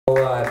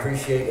Well, I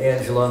appreciate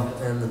Angela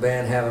and the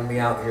band having me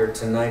out here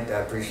tonight. I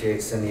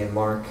appreciate Cindy and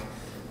Mark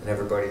and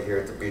everybody here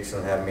at the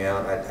Beachland having me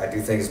out. I do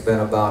think it's been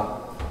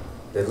about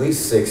at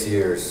least 6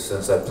 years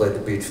since I played the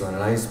Beachland,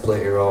 and I used to play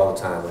here all the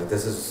time. Like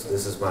this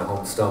is my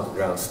home stomping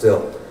ground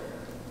still.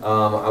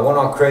 I went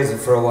all crazy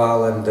for a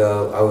while, and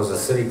I was a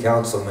city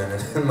councilman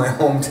in my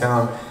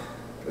hometown.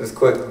 Just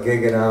quit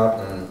gigging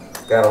out and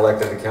got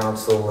elected to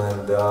council,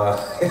 and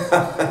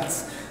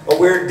it's a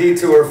weird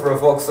detour for a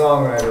folk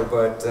songwriter,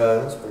 but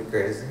it's pretty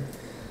crazy.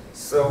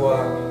 So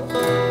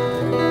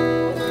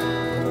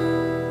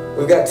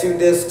we've got 2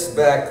 discs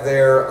back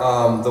there.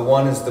 The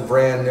one is the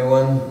brand new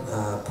one,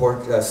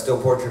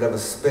 Still Portrait of a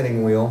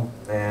Spinning Wheel,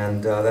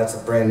 and that's a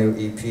brand new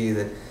EP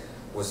that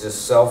was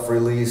just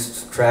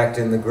self-released, tracked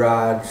in the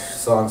garage,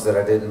 songs that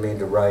I didn't mean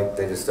to write,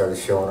 they just started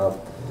showing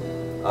up.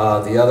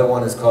 The other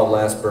one is called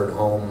Last Bird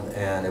Home,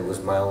 and it was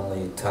my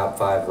only top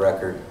 5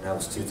 record. That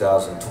was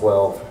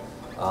 2012.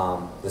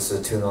 This is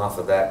a tune off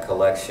of that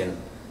collection.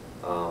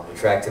 We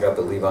tracked it up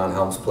at Levon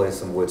Helm's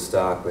place in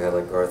Woodstock. We had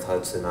like Garth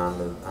Hudson on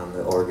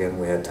the organ.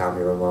 We had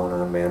Tommy Ramone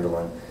on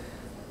mandolin,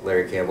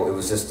 Larry Campbell. It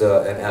was just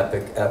an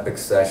epic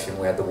session.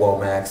 We had the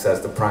Womacs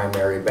as the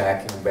primary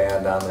backing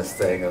band on this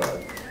thing, an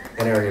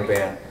area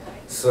band.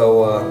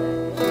 So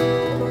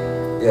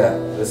yeah,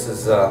 this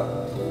is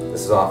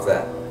off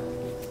that.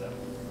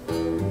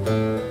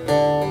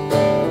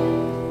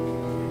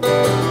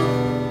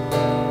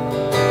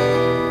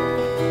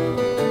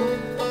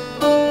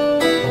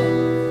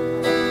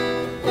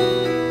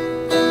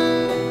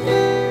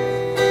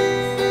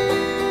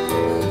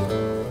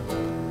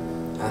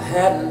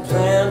 Hadn't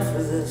planned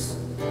for this.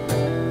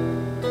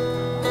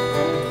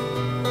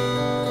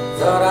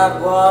 Thought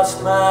I'd wash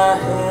my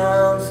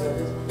hands of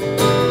it.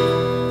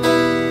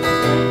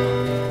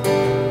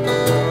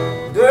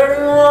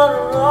 Dirty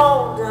water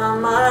rolled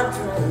down my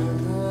drain.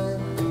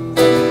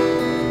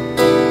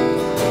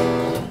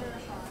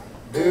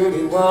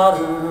 Dirty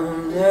water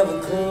never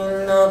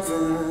cleaned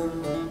nothing.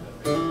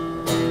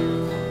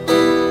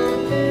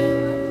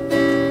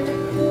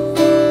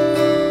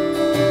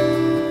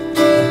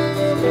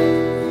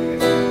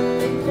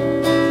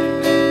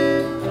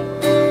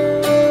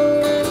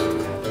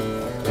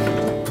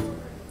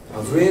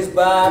 Raised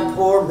by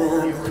poor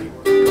men,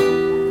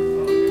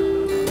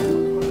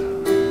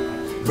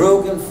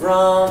 broken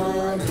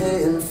from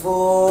paying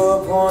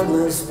for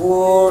pointless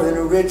war and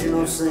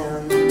original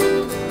sin.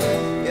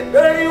 Get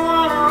dirty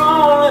water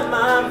all in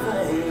my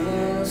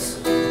veins.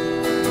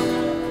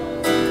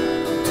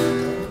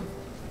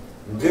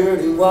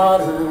 Dirty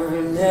water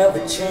never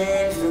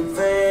changed a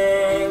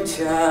thing,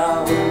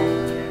 child.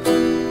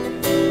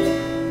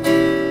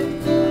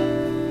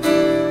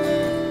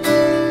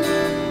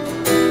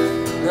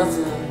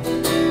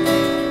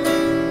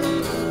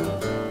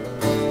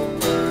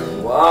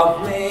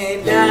 Walk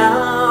me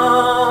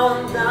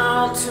down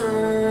to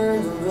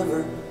the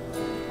river.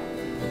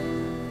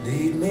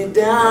 Lead me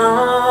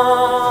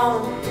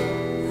down,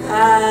 I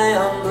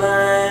am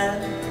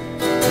blind.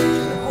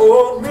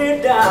 Hold me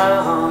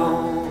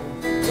down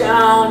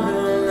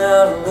in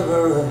that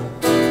river.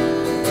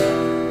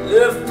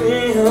 Lift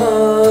me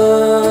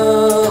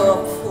up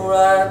before I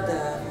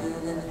die.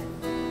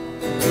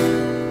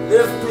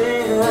 Lift me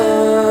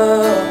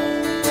up,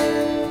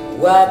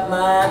 wipe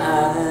my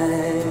eyes.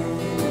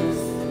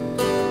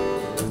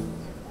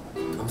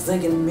 I'm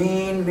thinking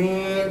mean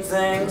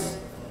things.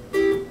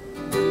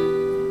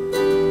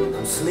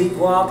 I'm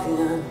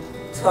sleepwalking,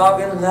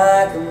 talking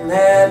like a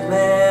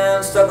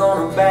madman, stuck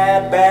on a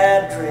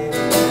bad dream.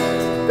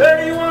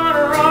 Dirty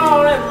water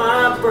all in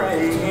my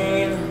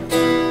brain.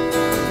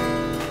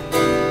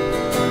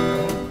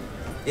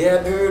 Yeah,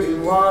 dirty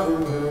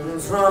water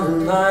is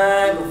running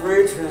like a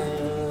freight train.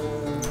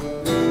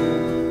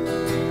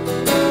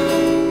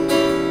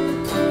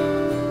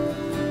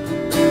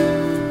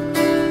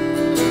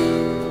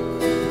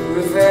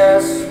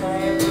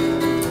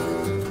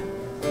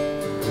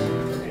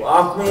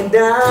 Walk me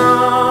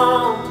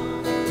down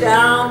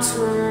to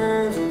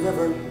the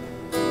river.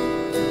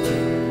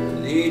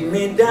 Lead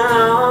me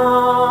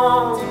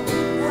down,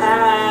 I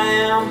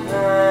am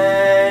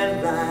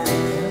blind.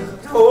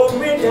 Hold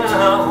me down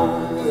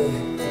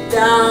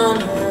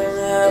in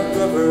that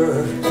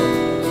river.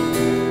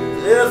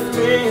 Lift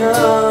me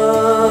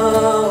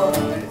up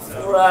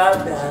before I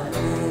die.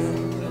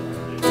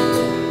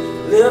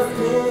 Lift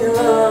me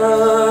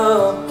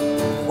up,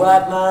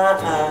 wipe my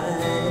eyes.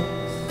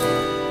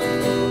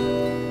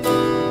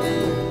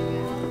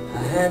 I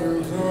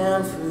hadn't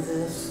planned for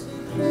this.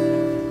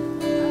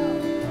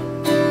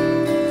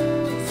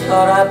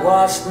 Thought I'd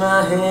wash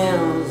my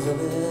hands of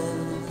it.